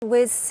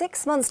with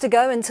 6 months to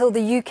go until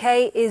the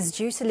UK is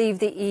due to leave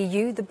the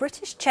EU, the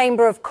British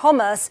Chamber of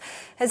Commerce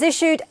has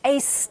issued a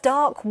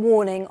stark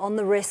warning on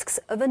the risks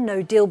of a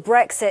no-deal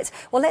Brexit.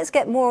 Well, let's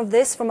get more of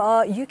this from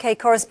our UK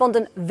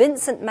correspondent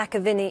Vincent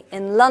McAviney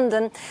in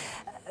London.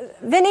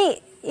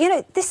 Vinny,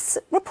 this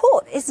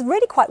report is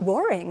really quite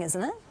worrying,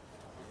 isn't it?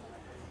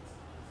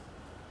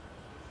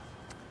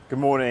 Good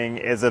morning,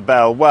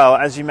 Isabel. Well,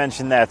 as you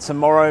mentioned there,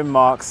 tomorrow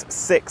marks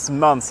 6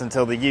 months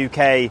until the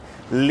UK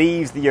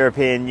leaves the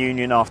European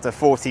Union after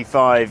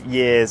 45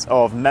 years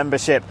of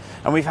membership.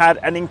 And we've had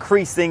an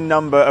increasing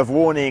number of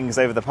warnings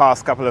over the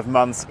past couple of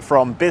months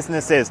from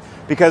businesses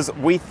because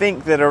we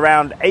think that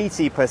around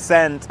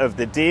 80% of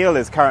the deal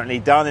is currently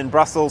done in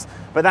Brussels,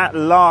 but that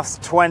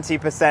last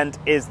 20%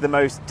 is the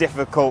most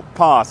difficult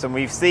part. And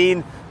we've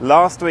seen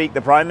last week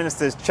the Prime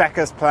Minister's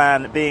Chequers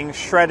plan being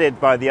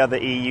shredded by the other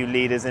EU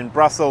leaders in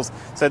Brussels.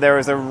 So there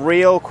is a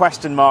real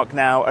question mark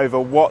now over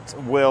what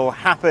will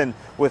happen,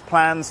 with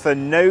plans for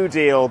no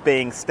deal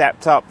being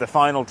stepped up, the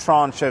final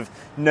tranche of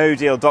no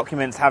deal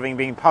documents having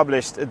been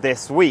published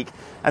this week.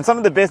 And some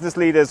of the business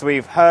leaders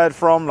we've heard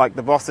from, like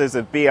the bosses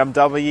of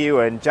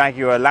BMW and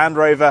Jaguar Land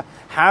Rover,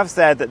 have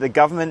said that the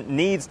government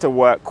needs to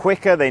work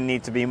quicker. They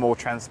need to be more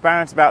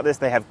transparent about this.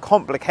 They have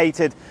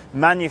complicated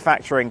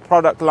manufacturing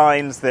product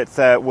lines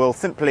that will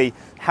simply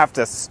have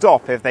to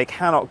stop if they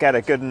cannot get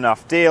a good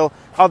enough deal.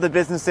 Other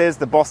businesses,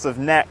 the boss of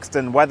Next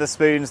and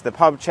Wetherspoons, the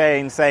pub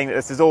chain, saying that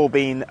this has all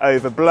been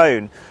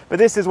overblown. But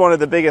this is one of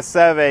the biggest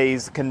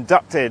surveys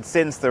conducted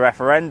since the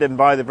referendum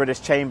by the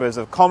British Chambers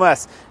of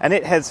Commerce, and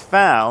it has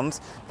found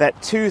that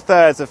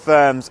 2/3 of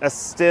firms are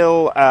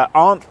still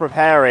aren't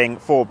preparing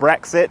for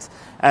Brexit.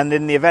 And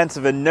in the event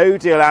of a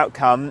no-deal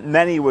outcome,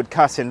 many would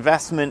cut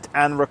investment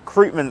and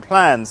recruitment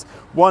plans.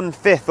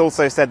 1/5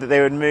 also said that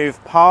they would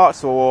move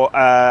part or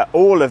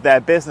all of their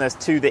business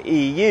to the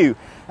EU.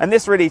 And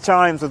this really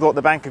chimes with what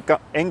the Bank of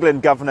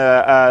England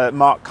Governor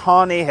Mark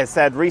Carney has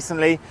said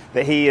recently,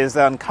 that he is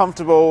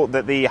uncomfortable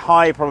that the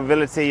high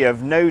probability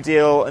of no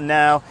deal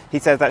now, he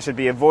says that should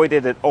be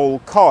avoided at all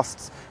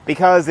costs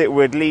because it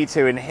would lead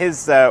to, in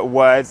his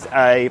words,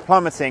 a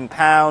plummeting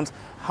pound,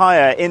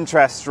 higher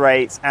interest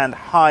rates and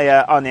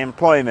higher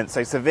unemployment.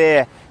 So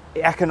severe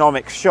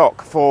economic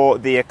shock for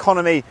the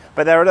economy.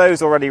 But there are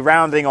those already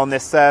rounding on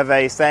this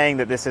survey saying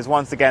that this is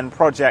once again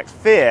Project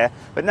Fear.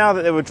 But now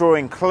that they were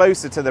drawing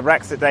closer to the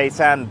Brexit date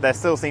and there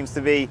still seems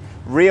to be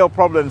real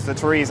problems for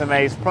Theresa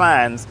May's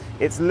plans,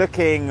 it's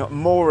looking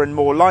more and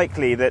more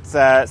likely that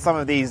some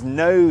of these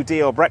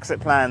no-deal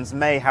Brexit plans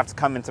may have to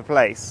come into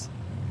place.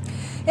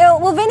 Yeah,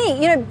 well, Vinny,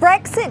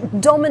 Brexit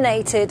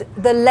dominated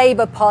the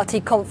Labour Party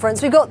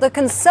conference. We've got the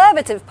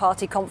Conservative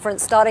Party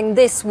conference starting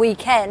this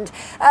weekend.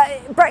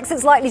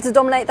 Brexit's likely to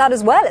dominate that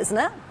as well, isn't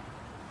it?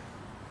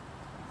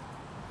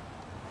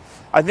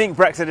 I think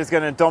Brexit is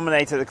going to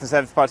dominate at the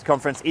Conservative Party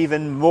conference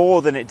even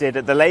more than it did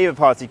at the Labour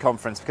Party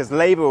conference, because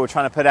Labour were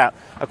trying to put out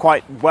a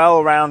quite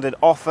well-rounded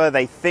offer.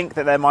 They think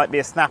that there might be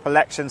a snap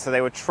election, so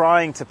they were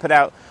trying to put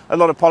out a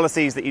lot of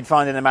policies that you'd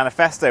find in a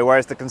manifesto,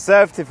 whereas the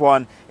Conservative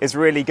one is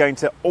really going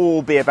to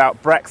all be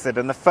about Brexit.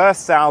 And the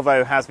first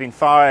salvo has been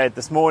fired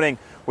this morning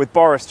with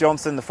Boris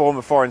Johnson, the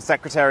former Foreign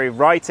Secretary,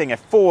 writing a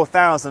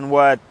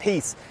 4,000-word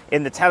piece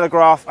in the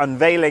Telegraph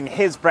unveiling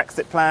his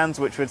Brexit plans,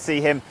 which would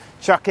see him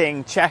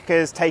chucking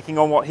Chequers, taking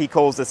on what he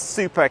calls a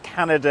super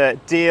Canada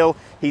deal.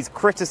 He's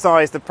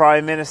criticised the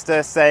Prime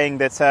Minister, saying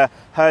that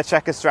her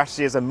Chequers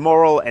strategy is a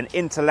moral and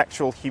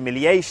intellectual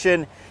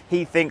humiliation.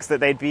 He thinks that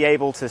they'd be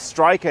able to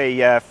strike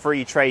a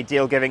free trade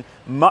deal, giving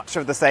much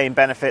of the same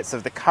benefits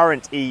of the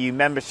current EU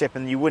membership,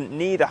 and you wouldn't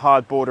need a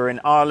hard border in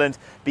Ireland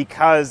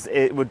because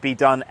it would be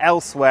done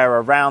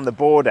elsewhere around the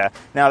border.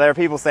 Now, there are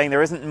people saying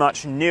there isn't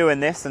much new in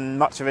this, and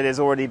much of it has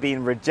already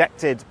been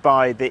rejected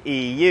by the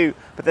EU,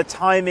 but the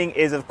timing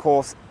is, of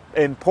course,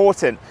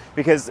 important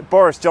because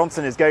Boris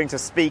Johnson is going to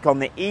speak on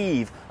the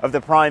eve of the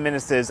Prime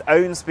Minister's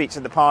own speech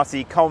at the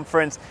party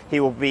conference. He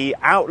will be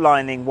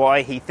outlining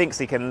why he thinks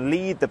he can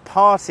lead the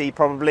party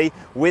probably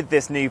with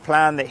this new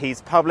plan that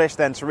he's published.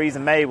 Then Theresa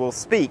May will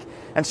speak,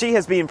 and she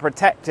has been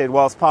protected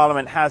whilst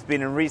Parliament has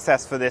been in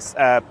recess for this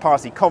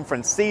party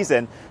conference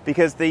season,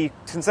 because the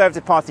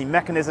Conservative Party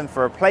mechanism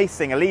for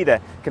replacing a leader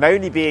can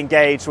only be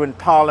engaged when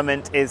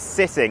Parliament is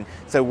sitting.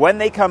 So when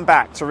they come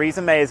back,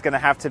 Theresa May is going to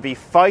have to be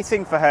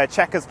fighting for her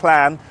Chequers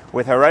plan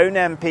with her own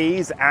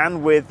MPs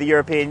and with the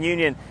European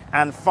Union,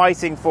 and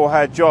fighting for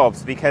her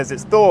jobs, because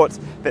it's thought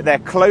that they're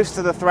close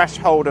to the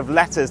threshold of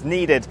letters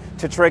needed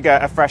to trigger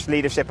a fresh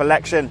leadership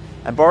election.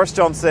 And Boris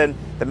Johnson,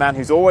 the man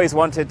who's always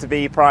wanted to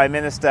be Prime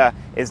Minister,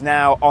 is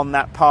now on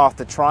that path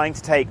to trying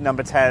to take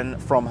number 10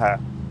 from her.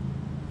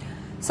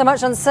 So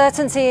much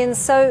uncertainty in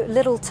so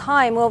little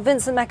time. Well,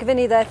 Vincent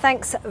McAviney there,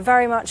 thanks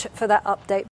very much for that update.